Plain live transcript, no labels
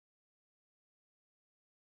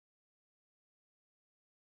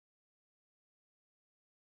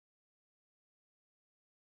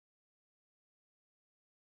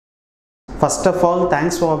First of all,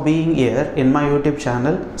 thanks for being here in my YouTube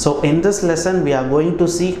channel. So in this lesson, we are going to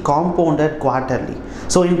see compounded quarterly.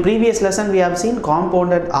 So in previous lesson, we have seen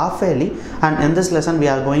compounded half yearly, and in this lesson, we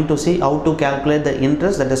are going to see how to calculate the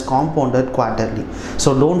interest that is compounded quarterly.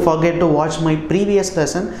 So don't forget to watch my previous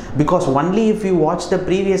lesson, because only if you watch the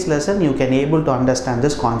previous lesson, you can able to understand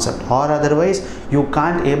this concept, or otherwise you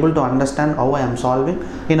can't able to understand how I am solving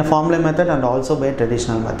in a formula method and also by a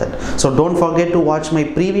traditional method. So don't forget to watch my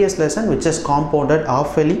previous lesson, which is compounded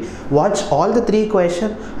half yearly. Watch all the 3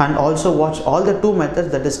 questions and also watch all the 2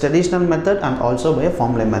 methods, that is traditional method and also by a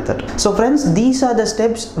formula method. So friends, these are the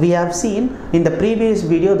steps we have seen in the previous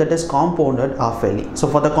video, that is compounded half yearly. So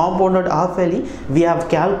for the compounded half yearly, we have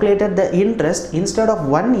calculated the interest. Instead of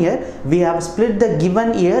 1 year, we have split the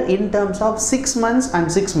given year in terms of 6 months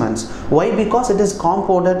and 6 months. Why? Because it is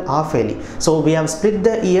compounded half yearly. So we have split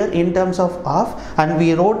the year in terms of half, and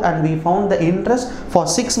we wrote and we found the interest for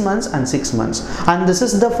 6 months and 6 months. And this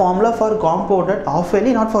is the formula for compounded half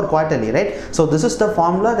yearly, not for quarterly, right? So this is the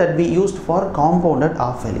formula that we used for compounded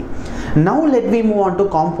half yearly. Now let me move on to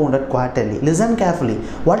compounded quarterly. Listen carefully.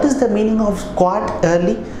 What is the meaning of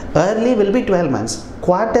quarterly? Early will be 12 months.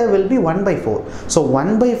 Quarter will be 1 by 4. So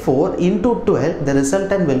 1 by 4 into 12, the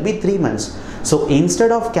resultant will be 3 months. So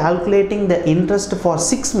instead of calculating the interest for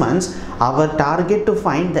 6 months, our target to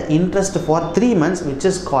find the interest for 3 months, which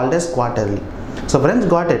is called as quarterly. So friends,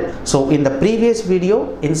 got it? So in the previous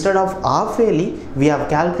video, instead of half yearly, we have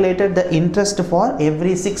calculated the interest for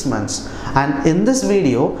every 6 months. And in this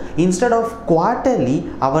video, instead of quarterly,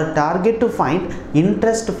 our target to find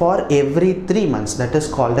interest for every 3 months, that is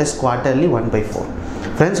called as quarterly 1 by 4.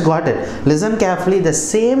 Friends, got it? Listen carefully, the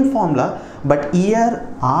same formula, but here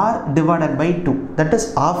R divided by 2, that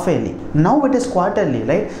is half yearly. Now it is quarterly,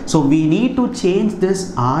 right? So we need to change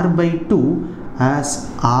this R by 2 as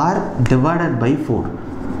R divided by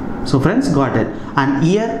 4. So friends, got it? And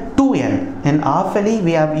here 2n. In half yearly,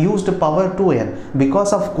 we have used power 2n.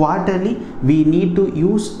 Because of quarterly, we need to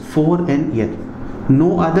use 4n here.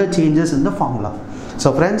 No other changes in the formula.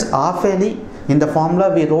 So friends, half yearly, in the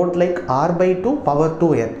formula we wrote like R by 2 power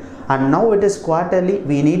 2n. And now it is quarterly,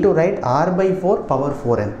 we need to write R by 4 power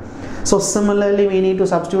 4n. So similarly, we need to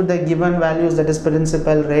substitute the given values, that is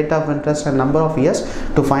principal, rate of interest and number of years,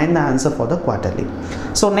 to find the answer for the quarterly.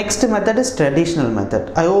 So next method is traditional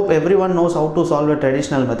method. I hope everyone knows how to solve a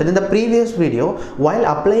traditional method. In the previous video, while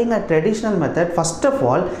applying a traditional method, first of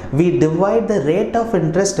all, we divide the rate of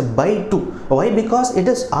interest by 2. Why? Because it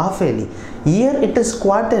is half yearly. Here it is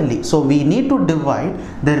quarterly. So we need to divide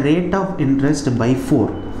the rate of interest by 4.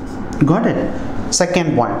 Got it?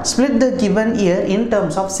 Second point, split the given year in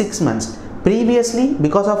terms of 6 months. Previously,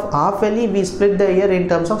 because of half yearly, we split the year in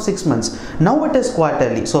terms of 6 months. Now it is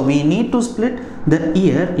quarterly. So we need to split the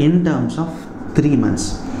year in terms of 3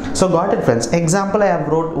 months. So got it, friends? Example, I have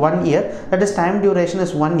wrote 1 year, that is time duration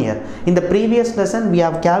is 1 year. In the previous lesson, we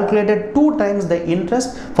have calculated 2 times the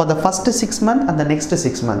interest for the first 6 months and the next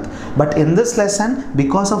 6 months. But in this lesson,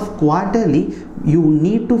 because of quarterly, you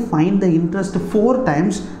need to find the interest 4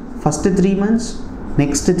 times. First 3 months,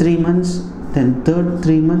 next 3 months, then third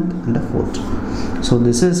 3 months and the fourth. So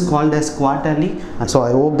this is called as quarterly. And so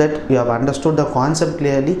I hope that you have understood the concept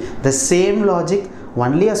clearly. The same logic,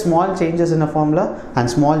 only a small changes in a formula and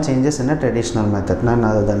small changes in a traditional method, none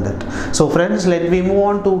other than that. So friends, let me move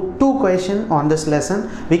on to 2 questions on this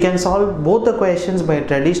lesson. We can solve both the questions by a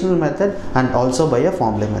traditional method and also by a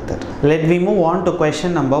formula method. Let me move on to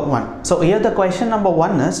question number 1. So here the question number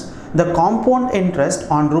 1 is, the compound interest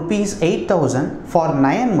on rupees 8,000 for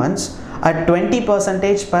 9 months at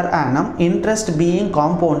 20% per annum, interest being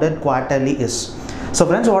compounded quarterly is. So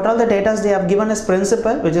friends, what are the data they have given as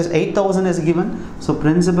principal, which is 8,000 is given. So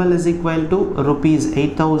principal is equal to rupees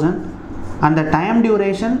 8,000, and the time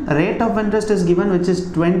duration, rate of interest is given, which is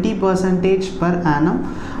 20% per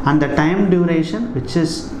annum, and the time duration, which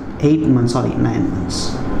is 9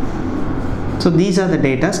 months. So these are the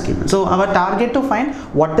data given. So our target to find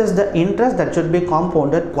what is the interest that should be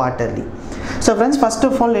compounded quarterly. So friends, first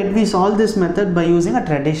of all, let me solve this method by using a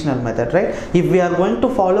traditional method, right? If we are going to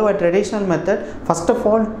follow a traditional method, first of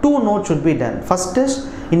all, 2 notes should be done. First is,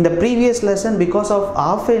 in the previous lesson, because of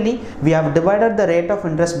half yearly, we have divided the rate of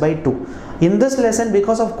interest by 2. In this lesson,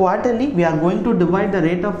 because of quarterly, we are going to divide the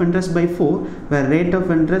rate of interest by 4, where rate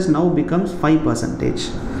of interest now becomes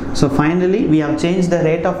 5%. So finally we have changed the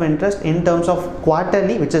rate of interest in terms of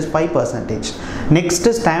quarterly, which is 5%. Next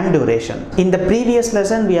is time duration. In the previous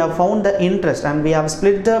lesson we have found the interest and we have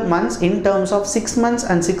split the months in terms of 6 months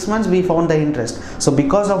and 6 months we found the interest. So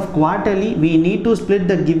because of quarterly we need to split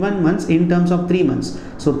the given months in terms of 3 months.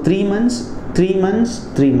 So 3 months, 3 months,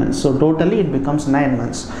 3 months. So totally it becomes 9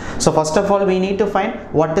 months. So first of all we need to find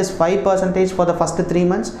what is 5% for the first 3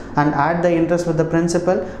 months and add the interest with the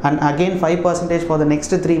principal, and again 5% for the next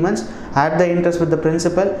 3 months, add the interest with the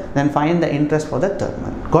principal, then find the interest for the third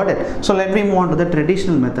month. Got it? So let me move on to the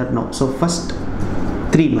traditional method now. So first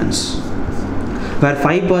 3 months, where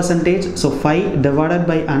 5%, so 5 divided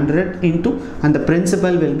by 100 into, and the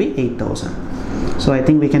principal will be 8,000. So I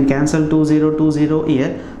think we can cancel 2020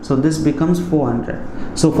 here. So this becomes 400.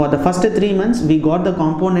 So for the first 3 months we got the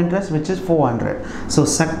compound interest, which is 400. So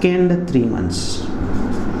second 3 months,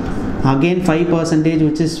 again 5%,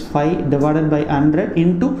 which is 5 divided by 100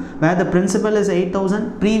 into, where the principal is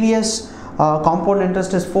 8,000, previous compound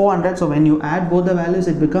interest is 400. So when you add both the values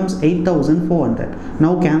it becomes 8,400.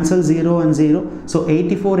 Now cancel 0 and 0. So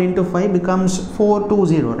 84 into 5 becomes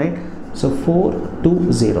 420, right? So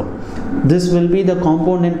 420. This will be the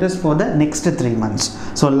compound interest for the next 3 months.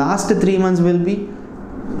 So last 3 months will be,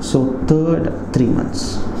 so third 3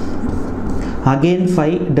 months, again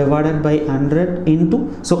 5 divided by 100 into,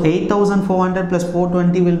 so 8,400 plus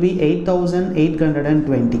 420 will be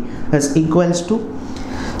 8,820, as equals to,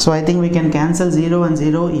 so I think we can cancel 0 and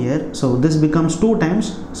 0 here. So this becomes 2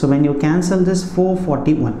 times. So when you cancel this,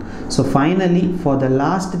 441. So finally for the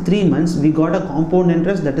last 3 months we got a compound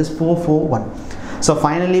interest, that is 441. So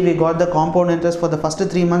finally we got the compound interest for the first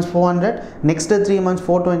 3 months 400, next 3 months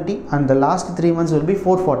 420, and the last 3 months will be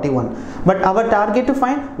 441. But our target to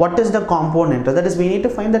find what is the compound interest, that is we need to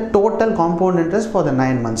find the total compound interest for the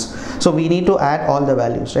 9 months. So we need to add all the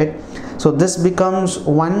values, right? So this becomes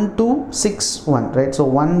 1261, right? So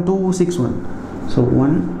 1261. So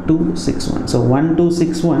 1261. So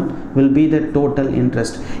 1261 will be the total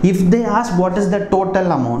interest. If they ask what is the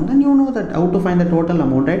total amount, then you know that how to find the total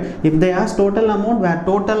amount, right? If they ask total amount, where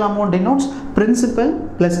total amount denotes principal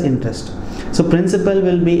plus interest. So principal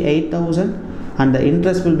will be 8,000 and the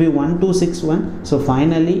interest will be 1261. So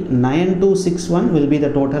finally 9261 will be the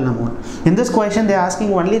total amount. In this question they are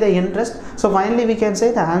asking only the interest. So finally we can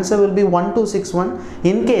say the answer will be 1261.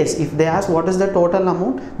 In case if they ask what is the total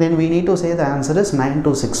amount, then we need to say the answer is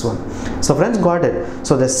 9261. So friends, got it?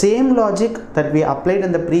 So the same logic that we applied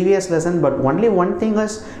in the previous lesson, but only one thing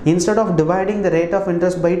is, instead of dividing the rate of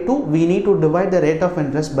interest by 2, we need to divide the rate of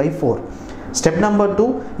interest by 4. Step number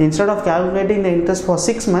 2, instead of calculating the interest for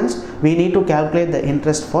 6 months, we need to calculate the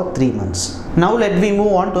interest for 3 months. Now let me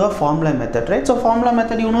move on to a formula method, right? So formula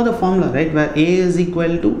method, you know the formula, right? Where A is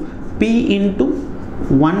equal to P into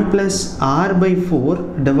 1 plus R by 4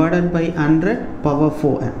 divided by 100 power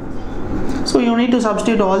 4n. So you need to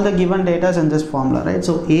substitute all the given data in this formula, right?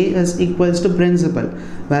 So A is equals to principal,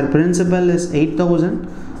 where principal is 8,000.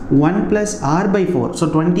 1 plus R by 4, so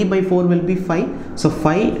 20 by 4 will be 5, so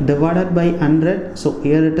 5 divided by 100, so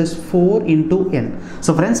here it is 4 into n.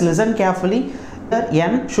 So friends, listen carefully,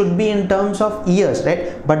 n should be in terms of years,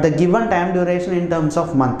 right? But the given time duration in terms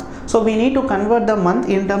of month. So we need to convert the month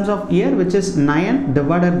in terms of year, which is 9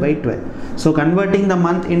 divided by 12. So converting the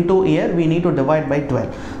month into year, we need to divide by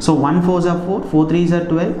 12. So 1 4s are 4, 4 3s are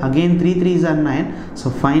 12, again 3 3s are 9. So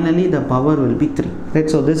finally the power will be 3, right?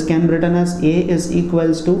 So this can be written as A is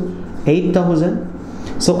equals to 8,000.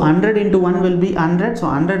 So 100 into 1 will be 100. So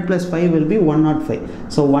 100 plus 5 will be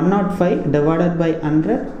 105. So 105 divided by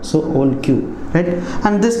 100, so whole cube, right?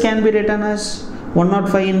 And this can be written as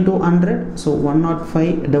 105 into 100. So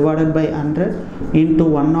 105 divided by 100 into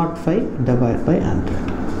 105 divided by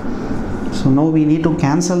 100. So now we need to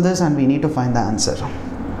cancel this and we need to find the answer.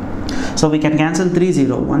 So we can cancel 3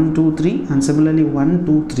 0, 1 2 3, and similarly 1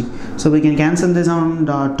 2 3. So we can cancel this on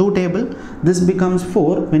 2 table. This becomes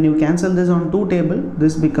 4. When you cancel this on 2 table,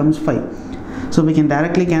 this becomes 5. So we can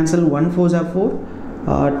directly cancel 1 4s are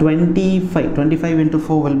 4, 25. 25 into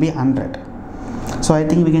 4 will be 100. So I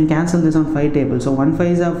think we can cancel this on 5 table. So 1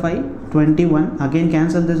 5s are 5, 21. Again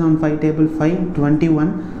cancel this on 5 table, 5,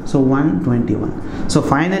 21. So 121. So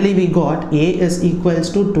finally we got A is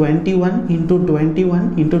equals to 21 into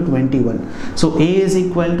 21 into 21. So A is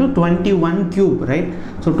equal to 21 cube, right?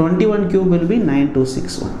 So 21 cube will be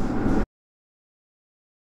 9261.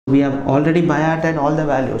 We have already by hearted all the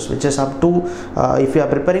values, which is up to, if you are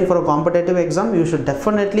preparing for a competitive exam, you should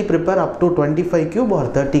definitely prepare up to 25 cube or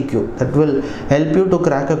 30 cube. That will help you to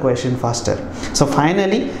crack a question faster. So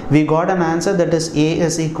finally, we got an answer, that is A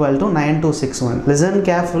is equal to 9261. Listen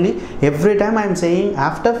carefully. Every time I am saying,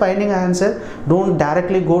 after finding an answer, don't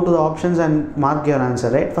directly go to the options and mark your answer,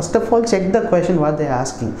 right? First of all, check the question what they are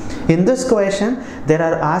asking. In this question, they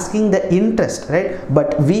are asking the interest, right?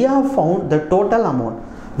 But we have found the total amount.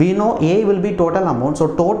 We know A will be total amount,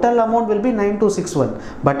 so total amount will be 9261,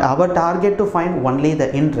 but our target to find only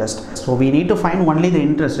the interest. So we need to find only the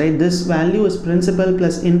interest, right? This value is principal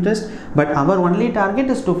plus interest, but our only target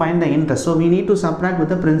is to find the interest. So we need to subtract with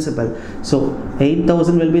the principal. So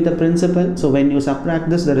 8000 will be the principal. So when you subtract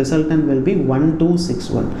this, the resultant will be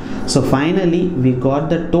 1261. So finally, we got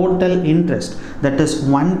the total interest, that is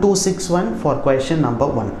 1261 for question number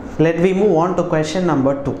 1. Let me move on to question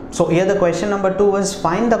number 2. So here the question number 2 is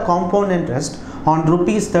find the compound interest on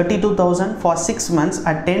rupees 32,000 for 6 months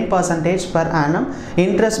at 10% per annum,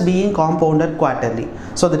 interest being compounded quarterly.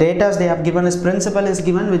 So the data they have given is principal is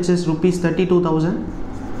given, which is rupees 32,000.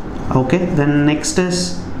 Okay, then next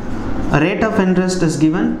is rate of interest is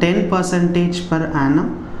given 10% per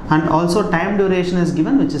annum, and also time duration is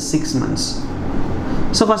given, which is 6 months.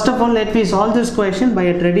 So first of all, let me solve this question by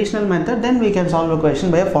a traditional method, then we can solve a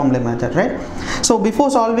question by a formula method, right? So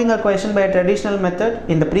before solving a question by a traditional method,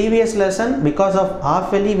 in the previous lesson, because of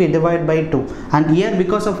half yearly we divide by 2, and here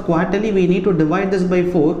because of quarterly we need to divide this by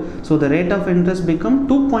 4, so the rate of interest become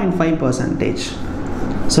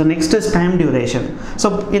 2.5%. So next is time duration.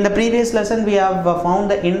 So in the previous lesson we have found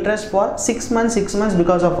the interest for 6 months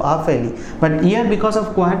because of half yearly, but here because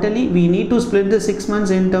of quarterly we need to split the 6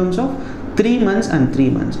 months in terms of 3 months and 3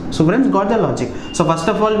 months. So friends, got the logic. So first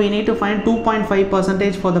of all, we need to find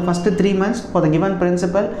 2.5% for the first 3 months for the given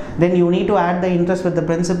principal. Then you need to add the interest with the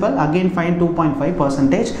principal. Again find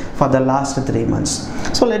 2.5% for the last 3 months.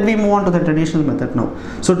 So let me move on to the traditional method now.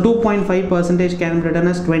 So 2.5% can be written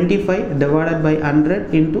as 25 divided by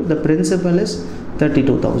 100 into the principal is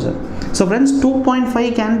 32,000. So friends,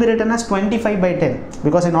 2.5 can be written as 25 by 10,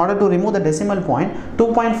 because in order to remove the decimal point,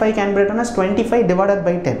 2.5 can be written as 25 divided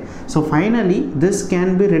by 10. So finally, this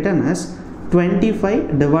can be written as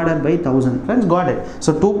 25 divided by 1000. Friends, got it?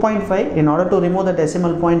 So 2.5, in order to remove the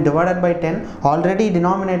decimal point, divided by 10, already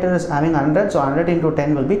denominator is having 100, so 100 into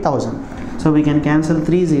 10 will be 1000. So we can cancel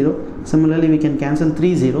 3 0. Similarly, we can cancel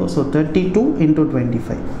 3 0. So 32 into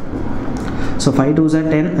 25. So 5 2s are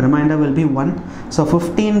 10, remainder will be 1. So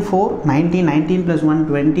 15 4, 19, 19 plus 1,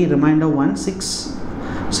 20, remainder 1, 6.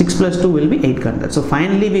 6 plus 2 will be 800. So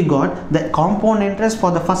finally we got the compound interest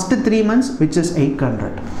for the first 3 months, which is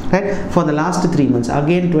 800, right? For the last 3 months,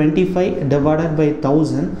 again 25 divided by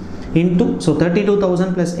 1000 into, so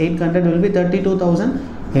 32,000 plus 800 will be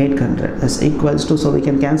 32,800 is equals to, so we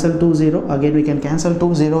can cancel 2 0, again we can cancel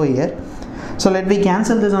 2 0 here. So let me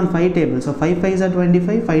cancel this on 5 tables. So 5 5s are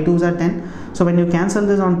 25, 5 2s are 10. So when you cancel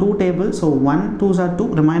this on 2 tables, so 1 2s are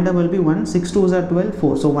 2, remainder will be 1, 6 2s are 12,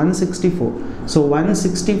 4. So 164. So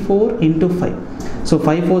 164 into 5. So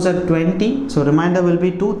 5 4s are 20. So remainder will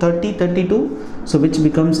be 2, 30, 32. So which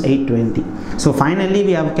becomes 820. So finally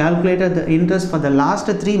we have calculated the interest for the last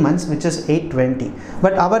 3 months, which is 820.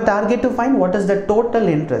 But our target to find what is the total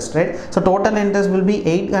interest, right? So total interest will be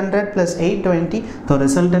 800 plus 820. The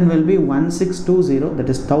resultant will be 1620. That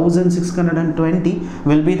is 1620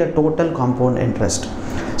 will be the total compound interest.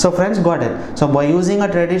 So friends, got it? So by using a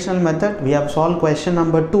traditional method, we have solved question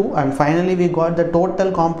number 2, and finally we got the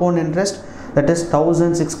total compound interest, that is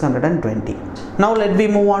 1620. Now let me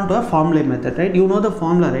move on to a formula method, right? You know the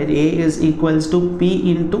formula, right? A is equals to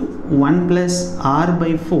P into 1 plus R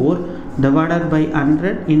by 4 divided by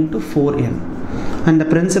 100 into 4n, and the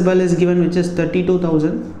principal is given, which is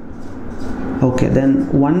 32,000. Okay,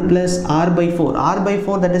 then 1 plus R by 4, R by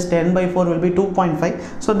 4, that is 10 by 4 will be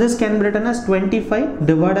 2.5. So this can be written as 25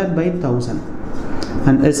 divided by 1000,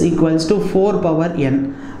 and is equals to 4 power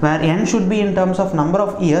n, where n should be in terms of number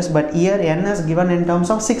of years, but here n is given in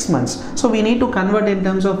terms of 6 months. So we need to convert in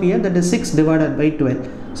terms of year, that is 6 divided by 12.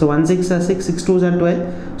 So 1 6 are 6, 6 2s are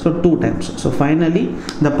 12, so 2 times. So finally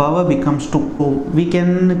the power becomes 2. So we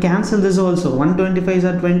can cancel this also. 125s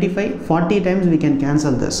are 25, 40 times we can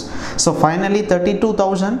cancel this. So finally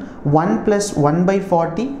 32,000, 1 plus 1 by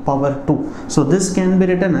 40 power 2. So this can be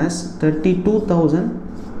written as 32,000.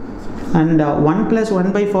 And 1 plus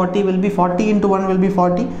 1 by 40 will be 40 into 1 will be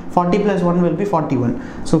 40, 40 plus 1 will be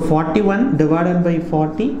 41. So 41 divided by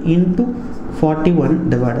 40 into 41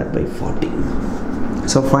 divided by 40.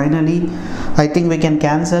 So finally, I think we can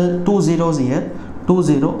cancel 2 zeros here.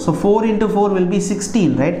 20. So 4 into 4 will be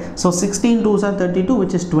 16, right? So 16 2s are 32,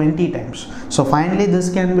 which is 20 times. So finally this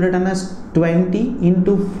can be written as 20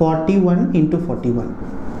 into 41 into 41.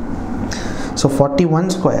 So 41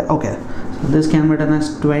 square. Okay, so this can be written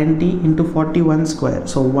as 20 into 41 square.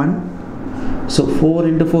 So 1. So 4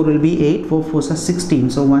 into 4 will be 8. 4 4s are 16.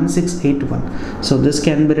 So 1681. So this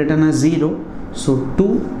can be written as 0. So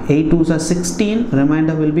 2, 8 2s are 16,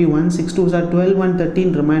 remainder will be 1, 6 2s are 12, 1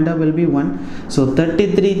 13, remainder will be 1. So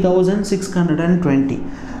 33,620.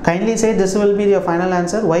 Kindly say this will be your final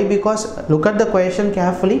answer. Why? Because look at the question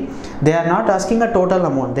carefully. They are not asking a total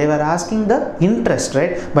amount. They were asking the interest,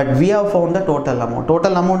 right? But we have found the total amount.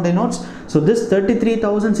 Total amount denotes. So this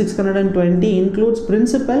 33,620 includes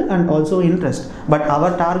principal and also interest. But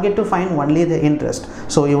our target to find only the interest.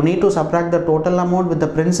 So you need to subtract the total amount with the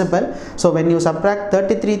principal. So when you subtract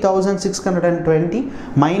 33,620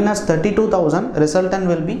 minus 32,000, resultant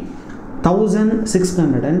will be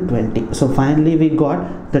 1620. So finally we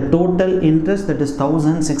got the total interest, that is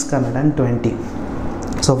 1620.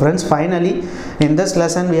 So friends, finally in this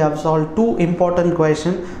lesson we have solved two important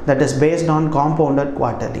questions that is based on compounded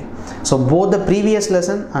quarterly. So both the previous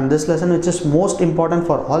lesson and this lesson, which is most important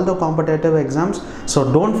for all the competitive exams.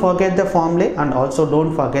 So don't forget the formula and also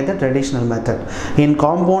don't forget the traditional method. In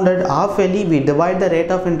compounded half yearly we divide the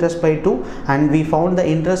rate of interest by 2 and we found the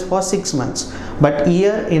interest for 6 months. But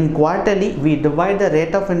here in quarterly we divide the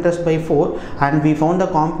rate of interest by 4 and we found the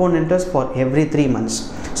compound interest for every 3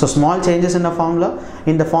 months. So small changes in the formula.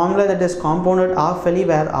 In the formula that is compounded half yearly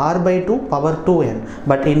where r by 2 power 2n,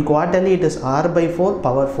 but in quarterly it is r by 4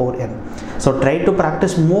 power 4n. So try to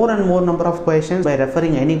practice more and more number of questions by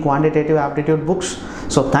referring any quantitative aptitude books.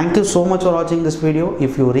 So thank you so much for watching this video.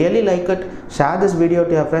 If you really like it, share this video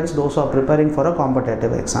to your friends, those who are preparing for a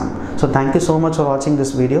competitive exam. So thank you so much for watching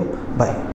this video. Bye.